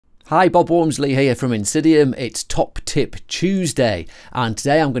Hi, Bob Wormsley here from INSYDIUM. It's Top Tip Tuesday, and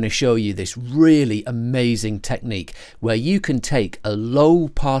today I'm going to show you this really amazing technique where you can take a low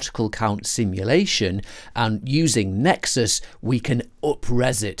particle count simulation and using Nexus we can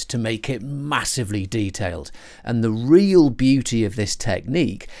up-res it to make it massively detailed. And the real beauty of this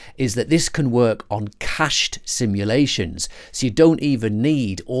technique is that this can work on cached simulations, so you don't even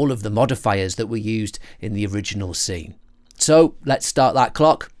need all of the modifiers that were used in the original scene. So let's start that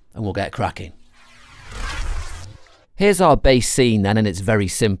clock and we'll get cracking. Here's our base scene then, and it's very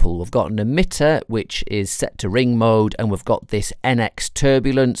simple. We've got an emitter which is set to ring mode, and we've got this NX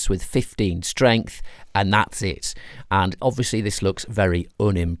turbulence with 15 strength, and that's it. And obviously this looks very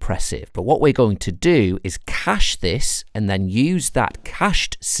unimpressive, but what we're going to do is cache this and then use that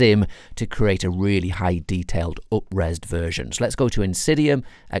cached sim to create a really high detailed up-resed version. So let's go to INSYDIUM,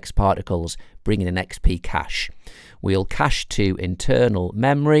 xparticles, bring in an XP cache. We'll cache to internal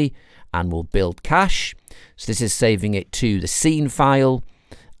memory and we'll build cache. So this is saving it to the scene file,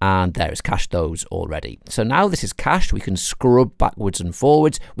 and there it's cached those already. So now this is cached, we can scrub backwards and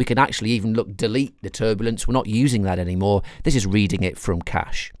forwards. We can actually even delete the turbulence. We're not using that anymore. This is reading it from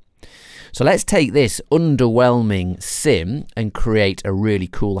cache. So let's take this underwhelming sim and create a really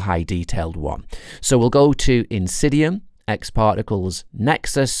cool high detailed one. So we'll go to INSYDIUM, xparticles,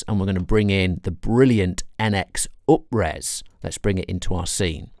 Nexus, and we're going to bring in the brilliant nxUpres. Let's bring it into our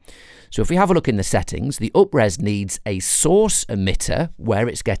scene. So if we have a look in the settings, the up-res needs a source emitter where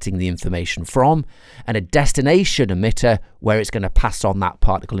it's getting the information from, and a destination emitter where it's going to pass on that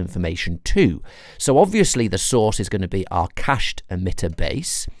particle information to. So obviously the source is going to be our cached emitter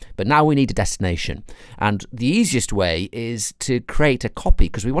base, but now we need a destination. And the easiest way is to create a copy,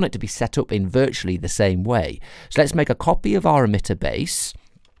 because we want it to be set up in virtually the same way. So let's make a copy of our emitter base,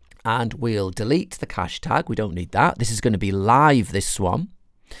 and we'll delete the cache tag. We don't need that. This is going to be live, this one.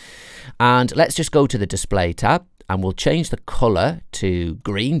 And let's just go to the display tab and we'll change the color to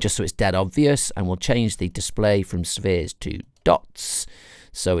green just so it's dead obvious, and we'll change the display from spheres to dots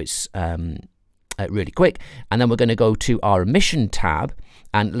so it's really quick. And then we're going to go to our emission tab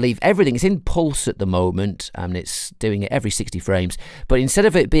and leave everything. It's in pulse at the moment and it's doing it every 60 frames, but instead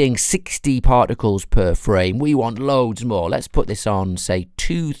of it being 60 particles per frame, we want loads more. Let's put this on, say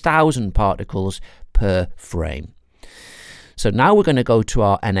 2000 particles per frame. So now we're going to go to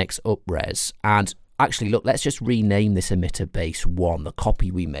our nxUpres, and actually look, let's just rename this emitter base 1, the copy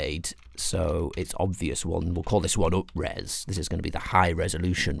we made, so it's obvious one. We'll call this one UpRes. This is going to be the high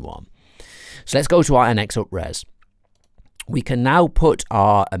resolution one. So let's go to our nxUpres. We can now put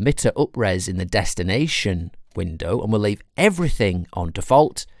our emitter UpRes in the destination window and we'll leave everything on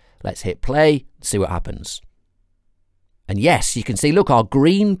default. Let's hit play, see what happens. And yes, you can see, look, our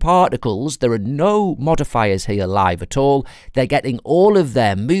green particles, there are no modifiers here live at all. They're getting all of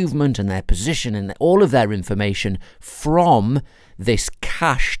their movement and their position and all of their information from this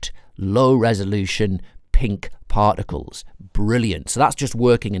cached low resolution pink particles. Brilliant. So that's just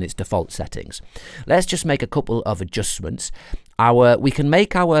working in its default settings. Let's just make a couple of adjustments. We can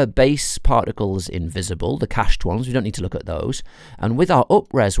make our base particles invisible, the cached ones. We don't need to look at those. And with our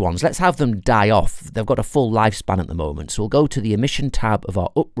up-res ones, let's have them die off. They've got a full lifespan at the moment. So we'll go to the emission tab of our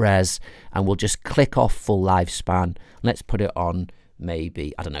up-res and we'll just click off full lifespan. Let's put it on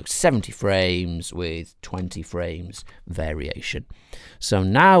maybe, I don't know, 70 frames with 20 frames variation. So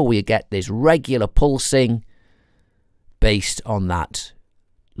now we get this regular pulsing based on that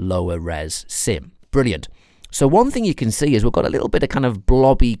lower res sim. Brilliant. So one thing you can see is we've got a little bit of kind of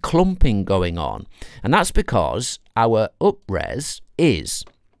blobby clumping going on, and that's because our up-res is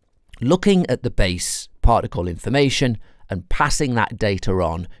looking at the base particle information and passing that data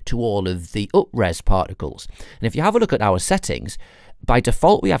on to all of the up-res particles. And if you have a look at our settings, by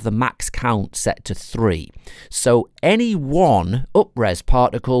default we have the max count set to 3. So any one up-res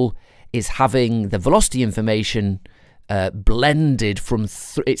particle is having the velocity information blended from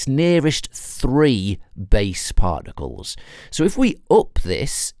its nearest 3 base particles. So if we up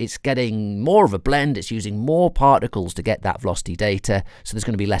this, it's getting more of a blend, it's using more particles to get that velocity data, so there's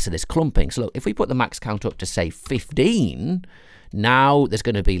going to be less of this clumping. So look, if we put the max count up to say 15, now there's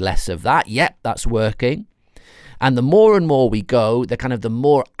going to be less of that. Yep, that's working. And the more and more we go, the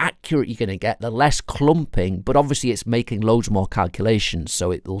more accurate you're going to get, the less clumping, but obviously it's making loads more calculations,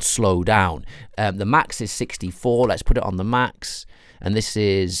 so it will slow down. The max is 64, let's put it on the max, and this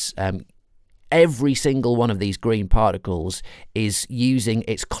is every single one of these green particles is using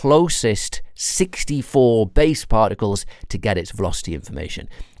its closest 64 base particles to get its velocity information.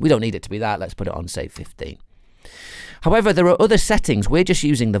 We don't need it to be that, let's put it on, say, 15. However, there are other settings. We're just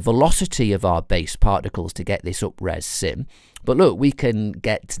using the velocity of our base particles to get this up-res sim. But look, we can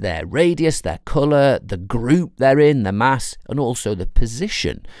get their radius, their colour, the group they're in, the mass, and also the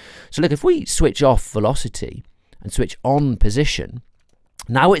position. So look, if we switch off velocity and switch on position,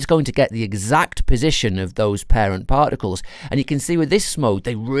 now it's going to get the exact position of those parent particles. And you can see with this mode,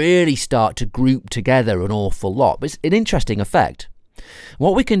 they really start to group together an awful lot. But it's an interesting effect.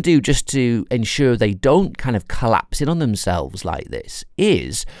 What we can do just to ensure they don't kind of collapse in on themselves like this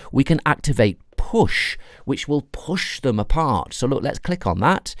is we can activate push, which will push them apart. So look, let's click on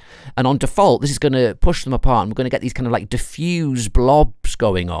that, and on default this is going to push them apart, and we're going to get these kind of like diffuse blobs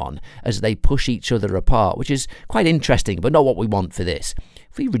going on as they push each other apart, which is quite interesting but not what we want for this.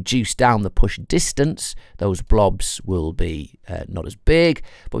 If we reduce down the push distance, those blobs will be not as big,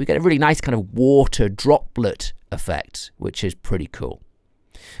 but we get a really nice kind of water droplet effect, which is pretty cool.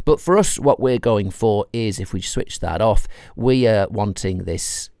 But for us, what we're going for is, if we switch that off, we are wanting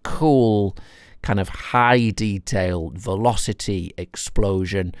this cool kind of high detailed velocity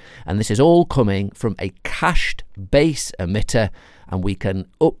explosion, and this is all coming from a cached base emitter, and we can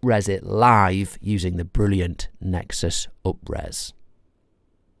up-res it live using the brilliant nxUpres.